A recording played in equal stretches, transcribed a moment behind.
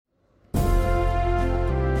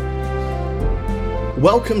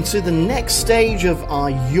Welcome to the next stage of our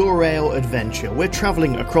Eurail adventure. We're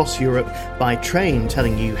travelling across Europe by train,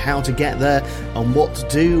 telling you how to get there and what to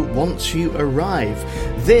do once you arrive.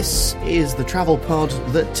 This is the travel pod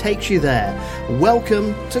that takes you there.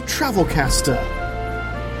 Welcome to Travelcaster.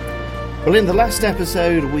 Well, in the last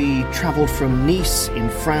episode, we travelled from Nice in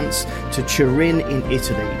France to Turin in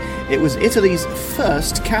Italy. It was Italy's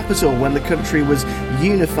first capital when the country was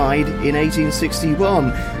unified in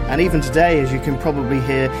 1861. And even today, as you can probably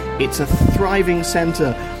hear, it's a thriving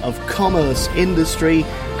centre of commerce, industry,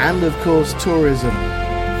 and of course, tourism.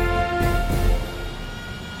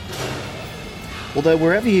 Although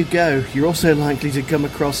wherever you go, you're also likely to come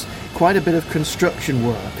across quite a bit of construction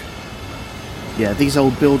work. Yeah, these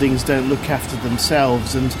old buildings don't look after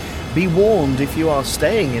themselves, and be warned if you are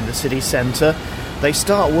staying in the city centre, they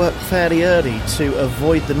start work fairly early to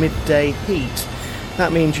avoid the midday heat.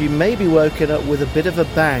 That means you may be woken up with a bit of a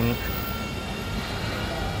bang.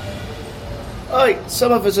 Oi,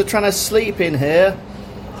 some of us are trying to sleep in here.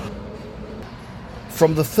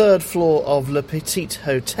 From the third floor of Le Petit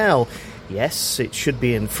Hotel, yes, it should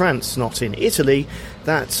be in France, not in Italy,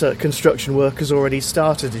 that construction work has already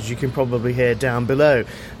started, as you can probably hear down below.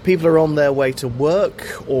 People are on their way to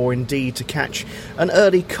work, or indeed to catch an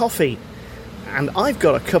early coffee. And I've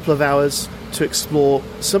got a couple of hours to explore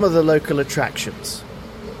some of the local attractions.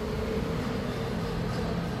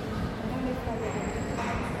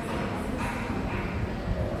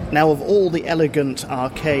 Now, of all the elegant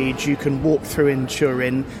arcades you can walk through in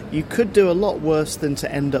Turin, you could do a lot worse than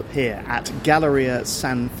to end up here at Galleria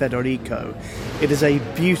San Federico. It is a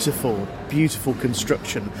beautiful, beautiful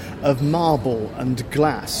construction of marble and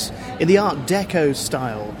glass. In the Art Deco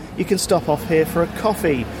style, you can stop off here for a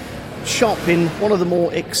coffee, shop in one of the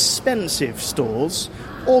more expensive stores,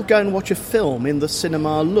 or go and watch a film in the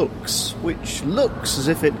Cinema Lux, which looks as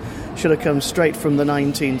if it should have come straight from the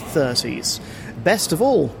 1930s. Best of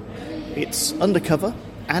all, it's undercover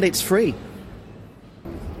and it's free.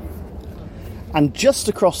 And just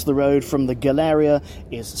across the road from the Galleria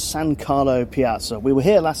is San Carlo Piazza. We were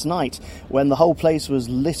here last night when the whole place was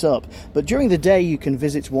lit up, but during the day you can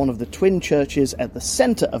visit one of the twin churches at the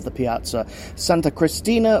centre of the piazza, Santa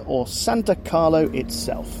Cristina or Santa Carlo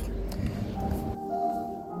itself.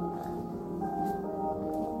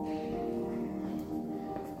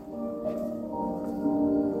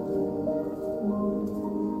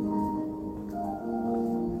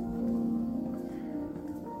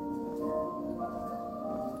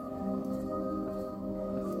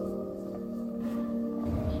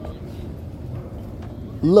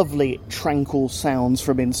 Lovely, tranquil sounds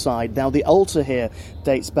from inside. Now, the altar here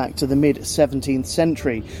dates back to the mid-17th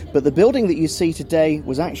century, but the building that you see today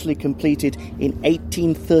was actually completed in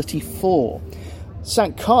 1834.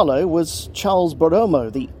 St. Carlo was Charles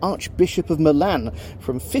Borromeo, the Archbishop of Milan,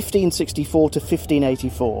 from 1564 to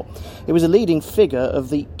 1584. He was a leading figure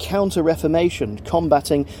of the Counter-Reformation,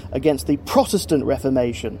 combating against the Protestant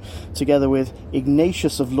Reformation, together with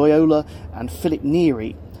Ignatius of Loyola and Philip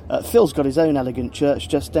Neri. Phil's got his own elegant church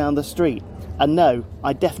just down the street. And no,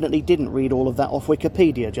 I definitely didn't read all of that off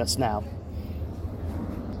Wikipedia just now.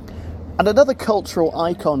 And another cultural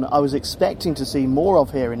icon I was expecting to see more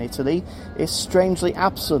of here in Italy is strangely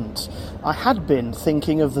absent. I had been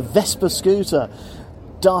thinking of the Vespa scooter,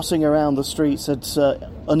 darting around the streets at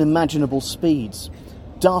unimaginable speeds,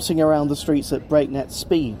 darting around the streets at breakneck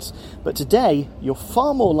speeds. But today, you're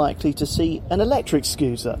far more likely to see an electric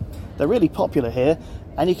scooter. They're really popular here,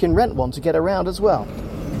 and you can rent one to get around as well.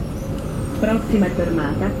 Prossima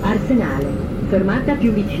fermata, Arsenale. Fermata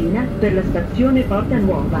più vicina per la stazione Porta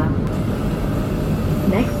Nuova.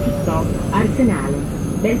 Next stop,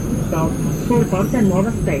 Arsenale. Best stop for Porta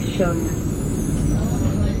Nuova station.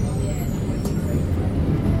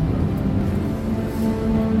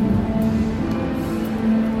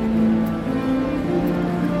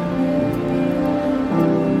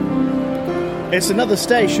 It's another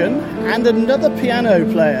station and another piano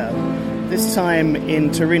player, this time in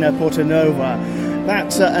Torino Portanova.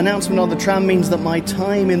 That announcement on the tram means that my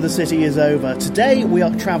time in the city is over. Today we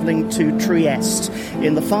are travelling to Trieste,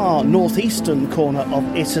 in the far northeastern corner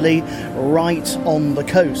of Italy, right on the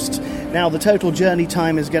coast. Now, the total journey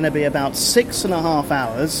time is going to be about 6.5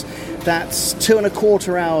 hours. That's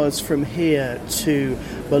 2.25 hours from here to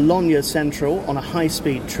Bologna Central on a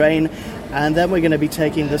high-speed train, and then we're going to be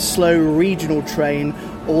taking the slow regional train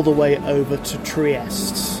all the way over to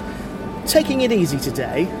Trieste. Taking it easy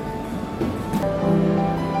today.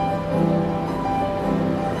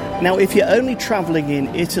 Now, if you're only travelling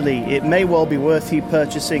in Italy, it may well be worth you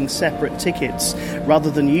purchasing separate tickets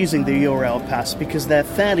rather than using the Eurail pass, because they're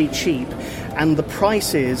fairly cheap and the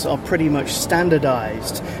prices are pretty much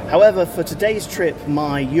standardised. However, for today's trip,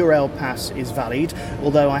 my Eurail pass is valid,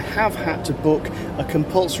 although I have had to book a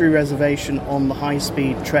compulsory reservation on the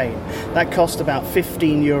high-speed train. That cost about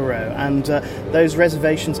 €15, and those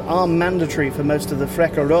reservations are mandatory for most of the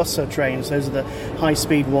Frecciarossa trains. Those are the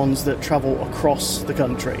high-speed ones that travel across the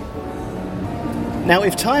country. Now,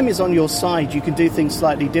 if time is on your side, you can do things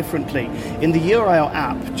slightly differently. In the Eurail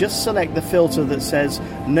app, just select the filter that says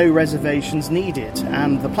no reservations needed,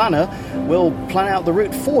 and the planner will plan out the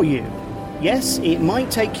route for you. Yes, it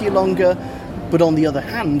might take you longer, but on the other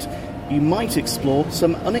hand, you might explore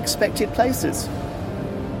some unexpected places.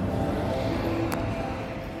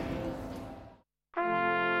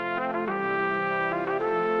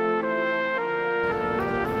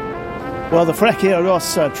 Well, the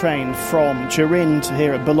Frecciarossa train from Turin to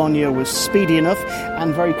here at Bologna was speedy enough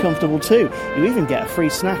and very comfortable too. You even get a free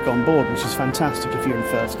snack on board, which is fantastic if you're in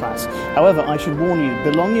first class. However, I should warn you,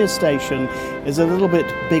 Bologna station is a little bit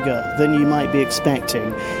bigger than you might be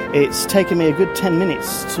expecting. It's taken me a good 10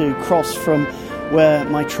 minutes to cross from where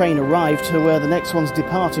my train arrived to where the next one's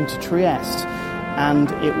departing to Trieste. And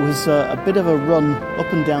it was a bit of a run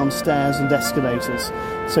up and down stairs and escalators.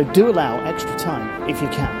 So do allow extra time if you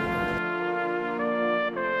can.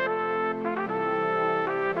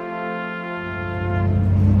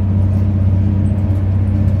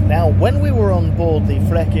 Now, when we were on board the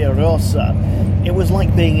Frecciarossa, it was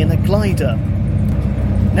like being in a glider.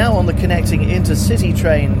 Now on the connecting intercity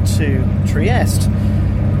train to Trieste,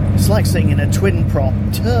 it's like sitting in a twin-prop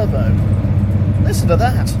turbo. Listen to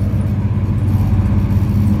that.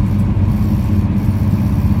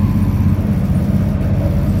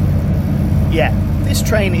 Yeah, this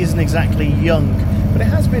train isn't exactly young, but it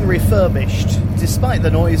has been refurbished. Despite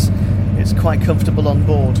the noise, it's quite comfortable on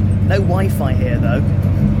board. No Wi-Fi here, though.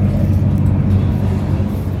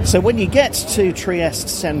 So when you get to Trieste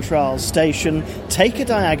Central Station, take a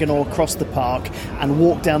diagonal across the park and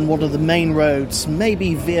walk down one of the main roads,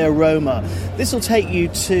 maybe via Roma. This will take you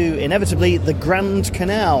to, inevitably, the Grand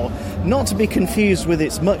Canal, not to be confused with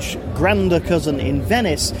its much grander cousin in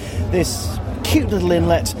Venice. This cute little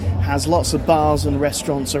inlet has lots of bars and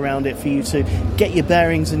restaurants around it for you to get your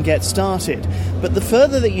bearings and get started. But the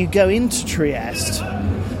further that you go into Trieste,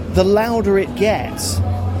 the louder it gets.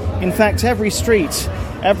 In fact, every street,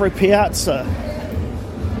 every piazza,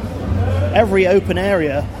 every open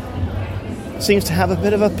area seems to have a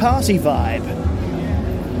bit of a party vibe.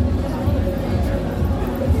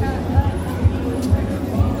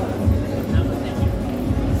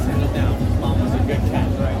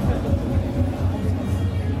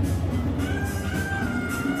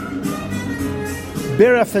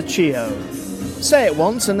 Birrafaccio. Say it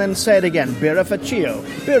once and then say it again. Birrafaccio,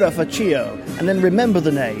 Birrafaccio, and then remember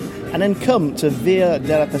the name, and then come to Via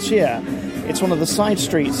della Pacia. It's one of the side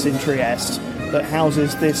streets in Trieste that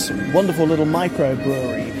houses this wonderful little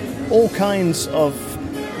microbrewery. All kinds of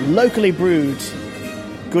locally brewed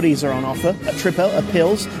goodies are on offer. A Tripel, a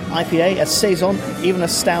Pils, IPA, a Saison, even a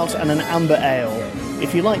Stout and an Amber Ale.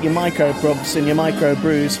 If you like your microbrews and your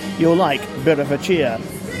microbrews, you'll like Birrafaccia.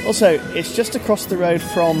 Also, it's just across the road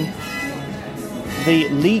from the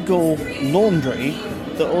legal laundry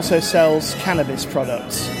that also sells cannabis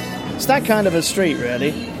products. It's that kind of a street,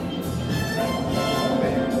 really.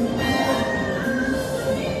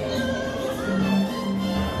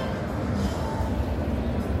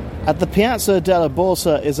 At the Piazza della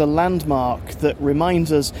Borsa is a landmark that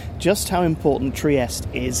reminds us just how important Trieste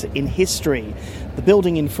is in history. The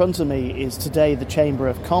building in front of me is today the Chamber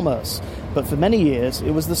of Commerce, but for many years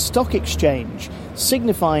it was the stock exchange,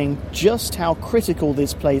 signifying just how critical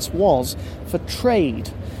this place was for trade.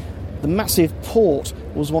 The massive port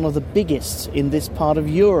was one of the biggest in this part of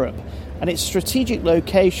Europe, and its strategic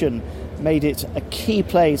location made it a key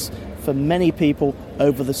place for many people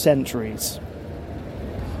over the centuries.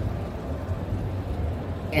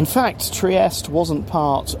 In fact, Trieste wasn't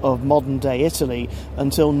part of modern-day Italy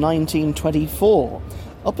until 1924.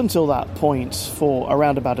 Up until that point, for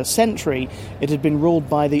around about a century, it had been ruled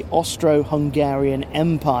by the Austro-Hungarian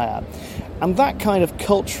Empire. And that kind of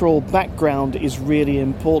cultural background is really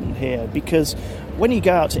important here, because when you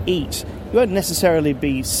go out to eat, you won't necessarily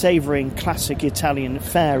be savouring classic Italian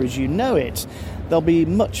fare as you know it. There'll be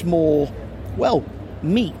much more, well,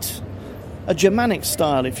 meat. A Germanic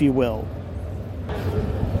style, if you will.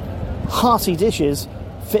 Hearty dishes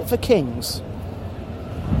fit for kings.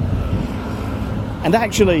 And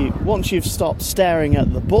actually, once you've stopped staring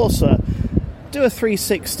at the Borsa, do a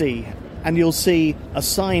 360 and you'll see a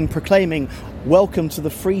sign proclaiming "Welcome to the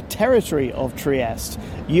free territory of Trieste.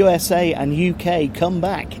 USA and UK come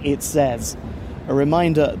back," it says. a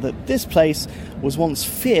reminder that this place was once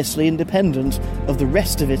fiercely independent of the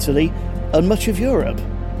rest of Italy and much of Europe.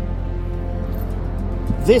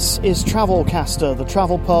 This is Travelcaster, the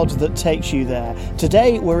travel pod that takes you there.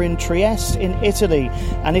 Today we're in Trieste in Italy,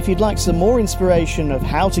 and if you'd like some more inspiration of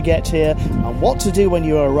how to get here and what to do when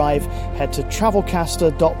you arrive, head to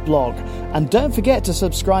travelcaster.blog. And don't forget to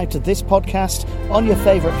subscribe to this podcast on your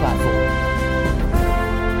favourite platform.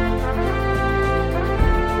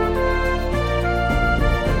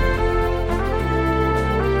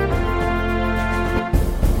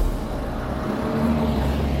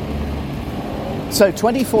 So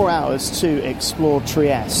 24 hours to explore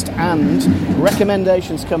Trieste, and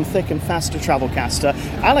recommendations come thick and fast to Travelcaster.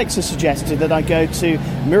 Alex has suggested that I go to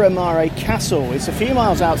Miramare Castle. It's a few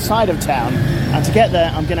miles outside of town, and to get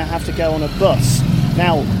there I'm going to have to go on a bus.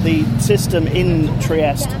 Now, the system in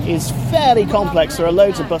Trieste is fairly complex. There are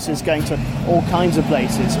loads of buses going to all kinds of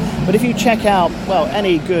places. But if you check out, well,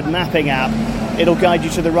 any good mapping app, it'll guide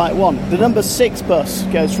you to the right one. The number 6 bus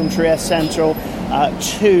goes from Trieste Central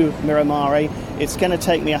to Miramare. It's going to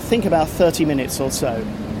take me, I think, about 30 minutes or so.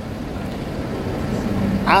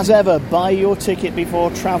 As ever, buy your ticket before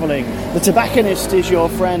travelling. The tobacconist is your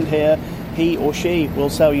friend here. He or she will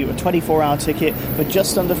sell you a 24-hour ticket for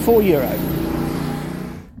just under €4.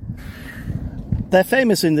 They're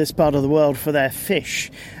famous in this part of the world for their fish,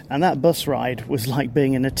 and that bus ride was like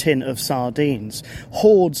being in a tin of sardines.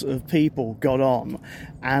 Hordes of people got on,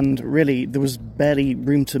 and really there was barely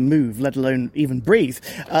room to move, let alone even breathe.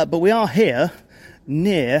 But we are here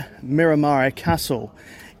near Miramare Castle.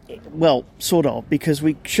 Well, sort of, because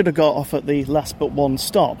we should have got off at the last but one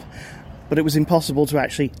stop, but it was impossible to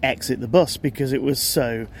actually exit the bus because it was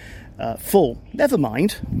so full. Never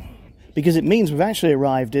mind, because it means we've actually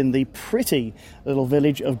arrived in the pretty little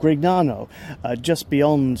village of Grignano, just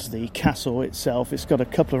beyond the castle itself. It's got a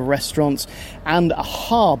couple of restaurants and a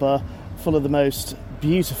harbour full of the most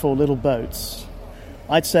beautiful little boats.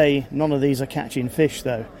 I'd say none of these are catching fish,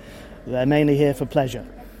 though. They're mainly here for pleasure.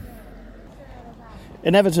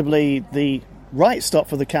 Inevitably, the right stop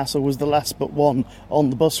for the castle was the last but one on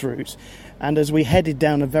the bus route, and as we headed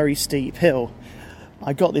down a very steep hill,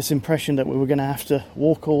 I got this impression that we were going to have to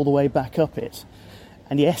walk all the way back up it.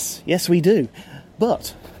 And yes we do.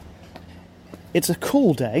 But it's a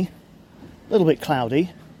cool day, a little bit cloudy,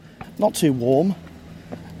 not too warm,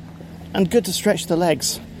 and good to stretch the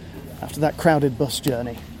legs after that crowded bus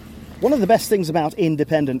journey. One of the best things about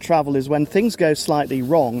independent travel is when things go slightly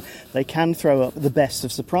wrong, they can throw up the best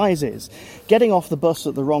of surprises. Getting off the bus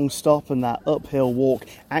at the wrong stop and that uphill walk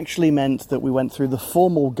actually meant that we went through the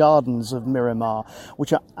formal gardens of Miramare,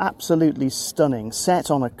 which are absolutely stunning, set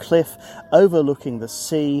on a cliff overlooking the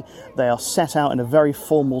sea. They are set out in a very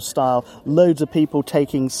formal style. Loads of people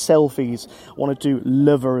taking selfies, want to do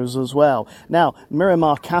lovers as well. Now,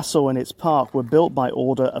 Miramare Castle and its park were built by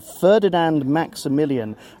order of Ferdinand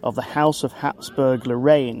Maximilian of the House of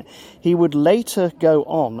Habsburg-Lorraine. He would later go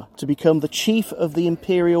on to become the chief of the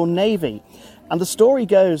Imperial Navy. And the story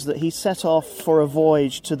goes that he set off for a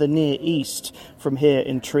voyage to the Near East from here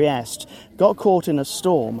in Trieste, got caught in a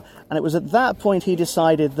storm, and it was at that point he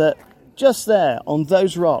decided that just there, on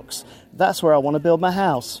those rocks, that's where I want to build my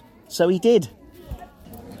house. So he did.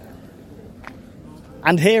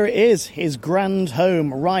 And here it is, his grand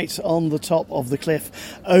home, right on the top of the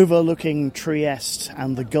cliff, overlooking Trieste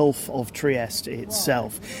and the Gulf of Trieste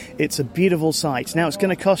itself. It's a beautiful sight. Now, it's going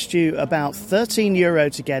to cost you about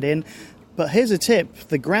 €13 to get in, but here's a tip.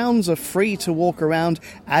 The grounds are free to walk around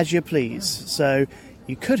as you please, so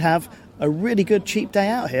you could have a really good cheap day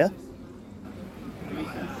out here.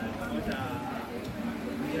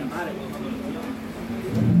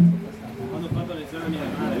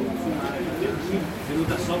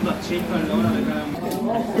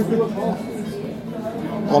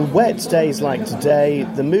 On wet days like today,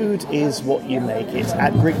 the mood is what you make it.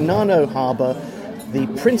 At Grignano Harbour, the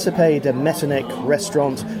Principe de Metternich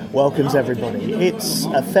restaurant welcomes everybody. It's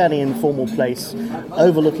a fairly informal place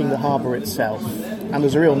overlooking the harbour itself, and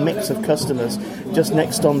there's a real mix of customers. Just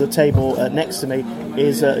next on the table next to me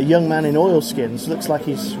is a young man in oilskins. Looks like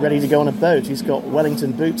he's ready to go on a boat. He's got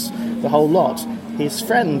Wellington boots, the whole lot. His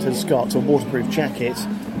friend has got a waterproof jacket,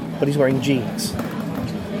 but he's wearing jeans.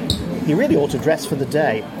 He really ought to dress for the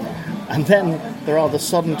day. And then there are the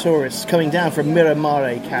sodden tourists coming down from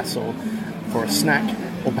Miramare Castle for a snack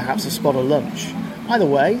or perhaps a spot of lunch. Either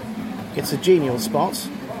way, it's a genial spot,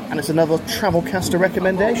 and it's another Travelcaster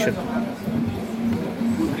recommendation.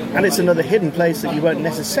 And it's another hidden place that you won't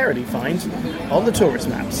necessarily find on the tourist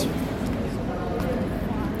maps.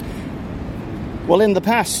 Well, in the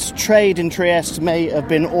past, trade in Trieste may have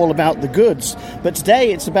been all about the goods, but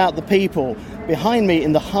today it's about the people. Behind me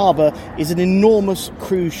in the harbour is an enormous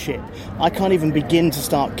cruise ship. I can't even begin to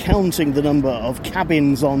start counting the number of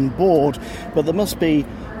cabins on board, but there must be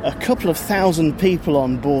a couple of thousand people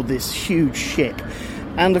on board this huge ship.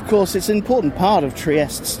 And of course, it's an important part of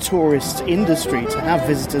Trieste's tourist industry to have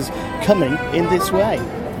visitors coming in this way.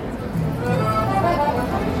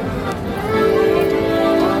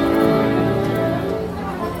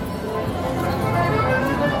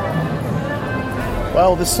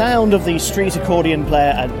 Well, the sound of the street accordion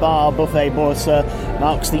player at Bar Buffet Borsa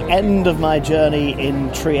marks the end of my journey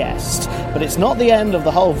in Trieste. But it's not the end of the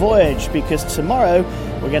whole voyage, because tomorrow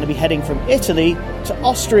we're going to be heading from Italy to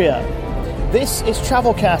Austria. This is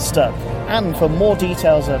Travelcaster, and for more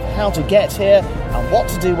details of how to get here and what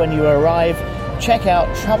to do when you arrive, check out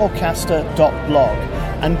travelcaster.blog.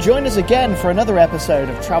 And join us again for another episode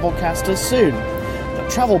of Travelcaster soon, the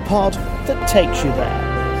travel pod that takes you there.